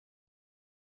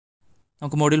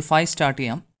നമുക്ക് module 5 start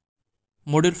ചെയ്യാം.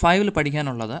 Module 5ൽ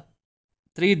പഠിക്കാനുള്ളത്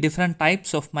 3 different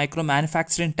types of micro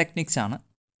manufacturing techniques ആണ്.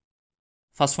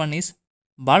 First one is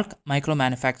bulk micro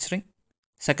manufacturing,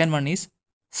 second one is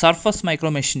surface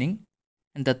micro machining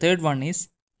and the third one is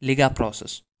Liga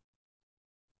process.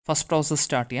 First process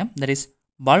start ചെയ്യാം. That is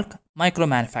bulk micro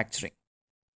manufacturing.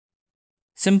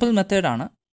 Simple മെത്തേഡാണ്.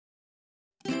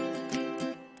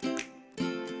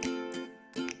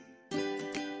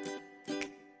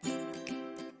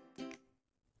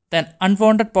 Then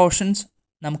unwanted portions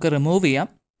നമുക്ക് remove ചെയ്യാം.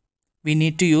 We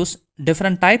need to use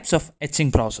different types of etching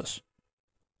process.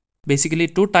 Basically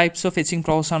 2 types of etching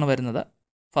process ആണ് വരുന്നത്.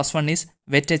 First one is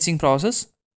wet etching process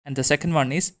and the second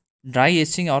one is dry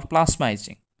etching or plasma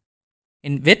etching.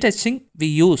 In wet etching we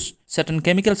use certain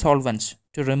chemical solvents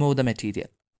to remove the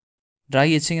material. Dry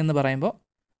etching എന്ന് പറയുമ്പോൾ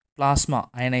plasma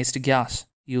ionized gas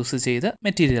use ചെയ്ത്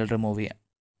material remove ചെയ്യാം.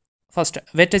 First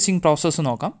wet etching process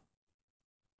നോക്കാം.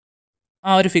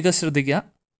 ആ ഒരു figure ശ്രദ്ധിക്കുക.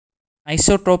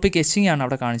 Isotropic etching ആണ്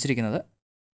അവിടെ കാണിച്ചിരിക്കുന്നത്.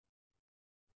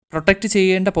 പ്രൊട്ടക്റ്റ്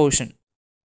ചെയ്യേണ്ട പോർഷൻ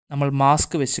നമ്മൾ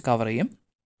മാസ്ക് വെച്ച് കവർ ചെയ്യും.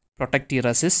 Protective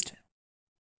resist,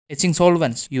 etching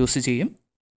solvents use ചെയ്യും.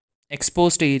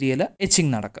 എക്സ്പോസ്ഡ് ഏരിയയിൽ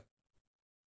എച്ചിങ് നടക്കും.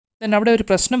 ദെൻ അവിടെ ഒരു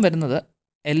പ്രശ്നം വരുന്നത്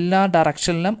എല്ലാ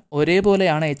ഡയറക്ഷനിലും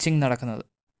ഒരേപോലെയാണ് എച്ചിങ് നടക്കുന്നത്.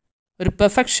 ഒരു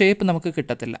പെർഫെക്റ്റ് ഷേപ്പ് നമുക്ക്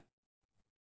കിട്ടത്തില്ല.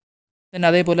 ദെൻ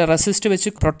അതേപോലെ റെസിസ്റ്റ് വെച്ച്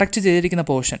പ്രൊട്ടക്റ്റ് ചെയ്തിരിക്കുന്ന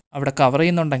പോർഷൻ അവിടെ കവർ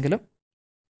ചെയ്യുന്നുണ്ടെങ്കിലും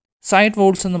സൈഡ്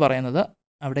വോൾസ് എന്ന് പറയുന്നത്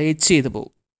അവിടെ എച്ച് ചെയ്ത്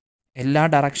പോകും. എല്ലാ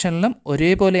ഡയറക്ഷനിലും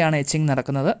ഒരേപോലെയാണ് എച്ചിങ്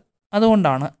നടക്കുന്നത്.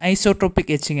 അതുകൊണ്ടാണ്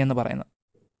ഐസോട്രോപ്പിക് എച്ചിങ് എന്ന് പറയുന്നത്.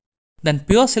 ദെൻ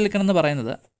പ്യുവർ സിലിക്കൺ എന്ന്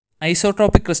പറയുന്നത്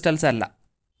ഐസോട്രോപ്പിക് ക്രിസ്റ്റൽസ് അല്ല.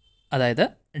 അതായത്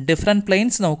ഡിഫറെൻറ്റ്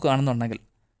പ്ലെയിൻസ് നോക്കുകയാണെന്നുണ്ടെങ്കിൽ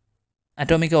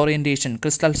അറ്റോമിക് ഓറിയൻറ്റേഷൻ,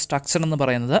 ക്രിസ്റ്റൽ സ്ട്രക്ചർ എന്ന്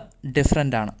പറയുന്നത്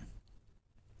ഡിഫറെൻ്റ് ആണ്.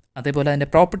 അതേപോലെ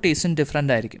അതിൻ്റെ പ്രോപ്പർട്ടീസും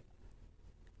ഡിഫറെൻ്റ് ആയിരിക്കും.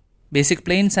 Basic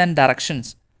planes and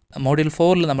directions module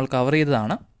 4ൽ നമ്മൾ കവർ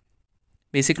ചെയ്തതാണ്.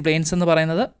 ബേസിക് പ്ലെയിൻസ് എന്ന്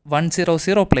പറയുന്നത്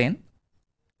 100 പ്ലെയിൻ,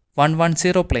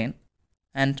 110 പ്ലെയിൻ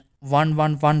ആൻഡ്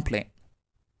 111 പ്ലെയിൻ.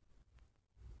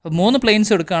 അപ്പോൾ 3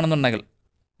 പ്ലെയിൻസ് എടുക്കുകയാണെന്നുണ്ടെങ്കിൽ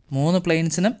 3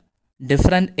 പ്ലെയിൻസിനും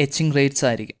ഡിഫറെൻറ്റ് എച്ചിങ് റേറ്റ്സ്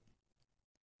ആയിരിക്കും.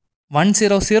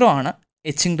 100 ആണ്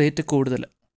എച്ചിങ് റേറ്റ് കൂടുതൽ.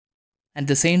 അറ്റ്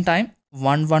ദ സെയിം ടൈം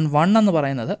 111 എന്ന്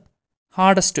പറയുന്നത്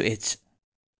hardest to H,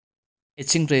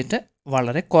 etching rate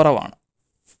വളരെ കുറവാണ്.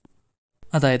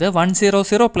 അതായത്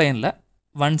 100 പ്ലെയിനിൽ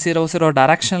 100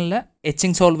 ഡയറക്ഷനിൽ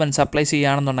എച്ചിങ് സോൾവൻസ് അപ്ലൈ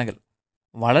ചെയ്യുകയാണെന്നുണ്ടെങ്കിൽ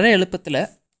വളരെ എളുപ്പത്തിൽ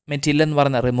മെറ്റീരിയൽ എന്ന്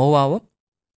പറയുന്നത് റിമൂവ് ആവും.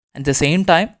 അറ്റ് ദ സെയിം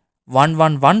ടൈം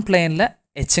 111 പ്ലെയിനിൽ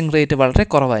എച്ചിങ് റേറ്റ് വളരെ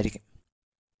കുറവായിരിക്കും.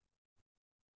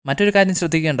 മറ്റൊരു കാര്യം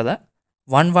ശ്രദ്ധിക്കേണ്ടത്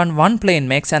 111 plain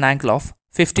makes an angle of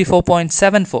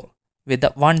 54.74 with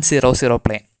 100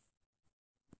 plain.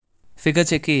 Figure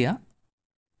check ചെയ്യുക.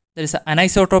 There is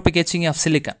anisotropic etching of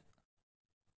silicon.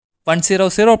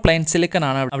 100 plain silicon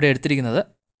ആണ് അവിടെ എടുത്തിരിക്കുന്നത്.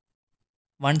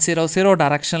 100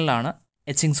 ഡയറക്ഷനിലാണ്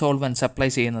എച്ചിങ് സോൾവൻസ് അപ്ലൈ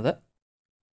ചെയ്യുന്നത്.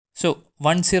 So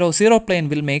 100 plain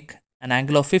will make an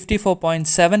angle of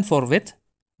 54.74 with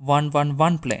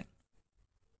 111 plain.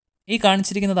 ഈ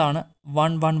കാണിച്ചിരിക്കുന്നതാണ്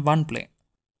 111 പ്ലെയിൻ.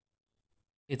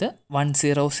 ഇത്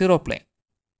 100 പ്ലെയിൻ.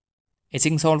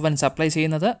 എച്ചിങ് സോൾവൻസ് അപ്ലൈ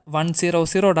ചെയ്യുന്നത്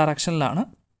 100 ഡയറക്ഷനിലാണ്.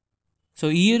 So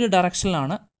ഈ ഒരു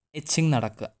ഡയറക്ഷനിലാണ് എച്ചിങ്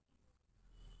നടക്കുക.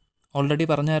 ഓൾറെഡി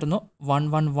പറഞ്ഞായിരുന്നു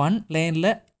 111 പ്ലെയിനിൽ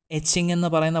എച്ചിങ് എന്ന്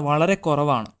പറയുന്നത് വളരെ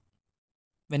കുറവാണ്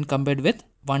വെൻ കമ്പയർഡ് വിത്ത്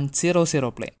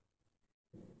 100 പ്ലെയിൻ.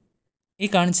 ഈ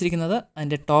കാണിച്ചിരിക്കുന്നത്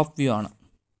അതിൻ്റെ ടോപ്പ് വ്യൂ ആണ്.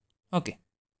 ഓക്കെ,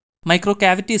 മൈക്രോ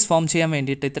ക്യാവിറ്റീസ് ഫോം ചെയ്യാൻ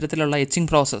വേണ്ടിയിട്ട് ഇത്തരത്തിലുള്ള എച്ചിങ്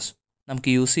പ്രോസസ്സ് നമുക്ക്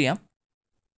യൂസ് ചെയ്യാം.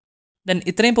 ദെൻ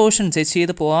ഇത്രയും പോർഷൻസ് എച്ച്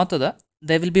ചെയ്ത് പോകാത്തത്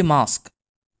ദർ വിൽ ബി മാസ്ക്.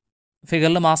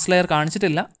 ഫിഗറിൽ മാസ്ക് ലെയർ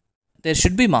കാണിച്ചിട്ടില്ല. There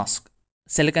should be mask.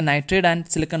 Silicon nitride and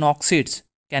silicon oxides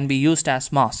can be used as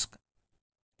mask.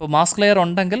 ഇപ്പോൾ മാസ്ക് ലെയർ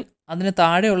ഉണ്ടെങ്കിൽ അതിന്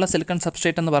താഴെയുള്ള സിലിക്കൺ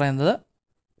സബ്സ്ട്രേറ്റ് എന്ന് പറയുന്നത്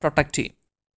പ്രൊട്ടക്റ്റ് ചെയ്യും.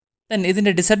 ദെൻ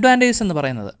ഇതിൻ്റെ ഡിസഡ്വാൻറ്റേജ് എന്ന്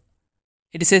പറയുന്നത്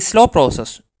it is A slow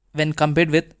process when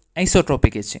compared with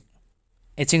isotropic etching.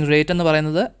 Etching rate എന്ന്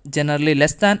പറയുന്നത് generally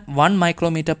less than 1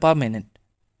 micrometer per minute.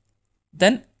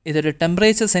 Then ഇതൊരു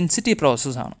ടെമ്പറേച്ചർ സെൻസിറ്റീവ്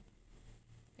പ്രോസസ്സാണ്.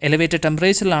 എലിവേറ്റഡ്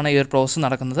ടെമ്പറേച്ചറിലാണ് ഈ ഒരു പ്രോസസ്സ്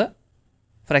നടക്കുന്നത്.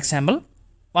 For example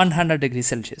 100 degree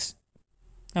Celsius.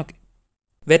 Okay,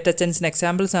 wet എച്ചൻസിന്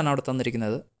examples ആണ് അവിടെ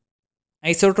തന്നിരിക്കുന്നത്.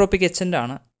 ഐസോട്രോപ്പിക് എച്ചൻ്റ്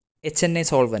ആണ് HNA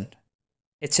സോൾവൻറ്റ്.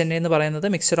 HNA എന്ന് പറയുന്നത്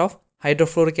mixer of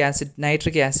ഹൈഡ്രോഫ്ലോറിക് acid,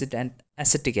 nitric acid and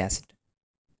acetic acid.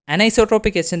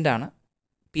 Anisotropic എച്ചൻ്റ് ആണ്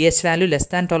pH വാല്യൂ ലെസ്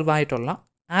ദാൻ 12 ആയിട്ടുള്ള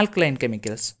alkaline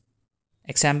chemicals.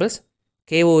 Examples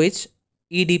KOH,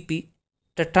 EDP,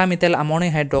 ടെട്രാമിഥൈൽ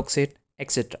ammonium hydroxide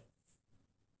etcetera.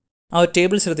 ആ ഒരു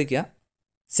ടേബിൾ ശ്രദ്ധിക്കുക.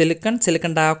 Silicon,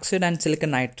 silicon dioxide and silicon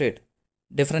nitrate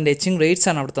different etching rates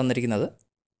ആണ് അവിടെ തന്നിരിക്കുന്നത്.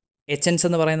 HNs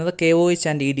എന്ന് പറയുന്നത് KOH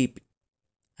and EDP.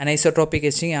 Anisotropic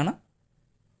etching ആണ്.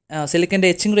 സിലിക്കൻ്റെ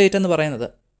എച്ചിങ് റേറ്റ് എന്ന് പറയുന്നത്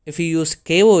if you use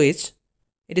KOH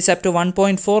it is up to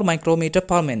 1.4 micrometer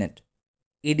per minute.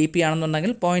 EDP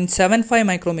ആണെന്നുണ്ടെങ്കിൽ 0.75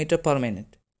 മൈക്രോമീറ്റർ പെർ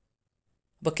മിനിറ്റ്.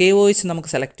 അപ്പോൾ KOH നമുക്ക്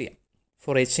സെലക്ട് ചെയ്യാം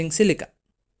ഫോർ എച്ചിങ് സിലിക്കൺ.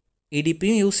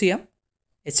 EDPയും യൂസ് ചെയ്യാം,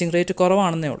 എച്ചിങ് റേറ്റ്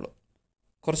കുറവാണെന്നേ ഉള്ളൂ.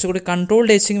 കുറച്ചുകൂടി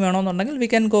കൺട്രോൾഡ് എച്ചിങ് വേണമെന്നുണ്ടെങ്കിൽ we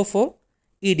can go for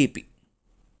EDP.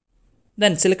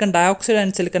 Then silicon dioxide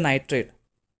and silicon nitrate,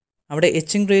 അവിടെ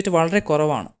etching rate വളരെ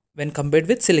കുറവാണ് വെൻ കമ്പയർഡ്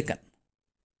വിത്ത് സിലിക്കൺ.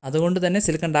 അതുകൊണ്ട് തന്നെ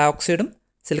സിലിക്കൺ ഡയോക്സൈഡും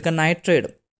സിലിക്കൺ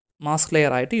നൈട്രേറ്റും മാസ്ക്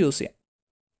ലെയർ ആയിട്ട് യൂസ് ചെയ്യാം.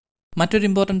 മറ്റൊരു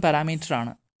ഇമ്പോർട്ടൻറ്റ്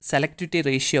പാരാമീറ്ററാണ് selectivity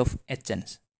ratio of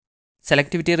എച്ചൻസ്.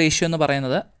 Selectivity ratio എന്ന്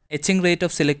പറയുന്നത് etching rate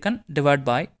of silicon divide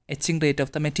by etching rate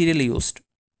of the material used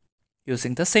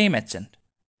using the same എച്ചൻറ്റ്.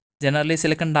 Generally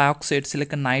silicon dioxide,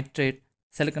 silicon nitrate,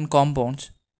 silicon compounds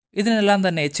ഇതിനെല്ലാം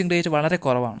തന്നെ etching rate വളരെ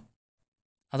കുറവാണ്.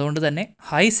 അതുകൊണ്ട് തന്നെ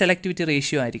ഹൈ സെലക്ടിവിറ്റി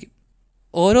റേഷ്യോ ആയിരിക്കും.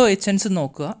 ഓരോ എച്ചൻസും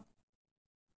നോക്കുക,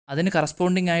 അതിന്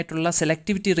കറസ്പോണ്ടിങ് ആയിട്ടുള്ള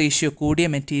സെലക്ടിവിറ്റി റേഷ്യോ കൂടിയ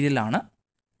മെറ്റീരിയലാണ്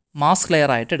മാസ്ക്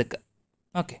ലെയർ ആയിട്ട് എടുക്കുക.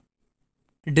 ഓക്കെ,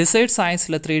 ഡിസൈഡ്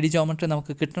സൈസിൽ 3D ജോമെട്രി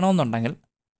നമുക്ക് കിട്ടണമെന്നുണ്ടെങ്കിൽ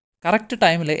കറക്റ്റ്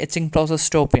ടൈമിൽ എച്ചിങ് പ്രോസസ്സ്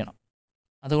സ്റ്റോപ്പ് ചെയ്യണം.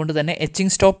 അതുകൊണ്ട് തന്നെ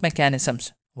എച്ചിങ് സ്റ്റോപ്പ് മെക്കാനിസംസ്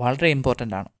വളരെ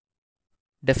ഇമ്പോർട്ടൻ്റ് ആണ്.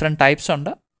 ഡിഫറെൻറ്റ് ടൈപ്സ്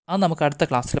ഉണ്ട്, അത് നമുക്ക് അടുത്ത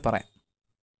ക്ലാസ്സിൽ പറയാം.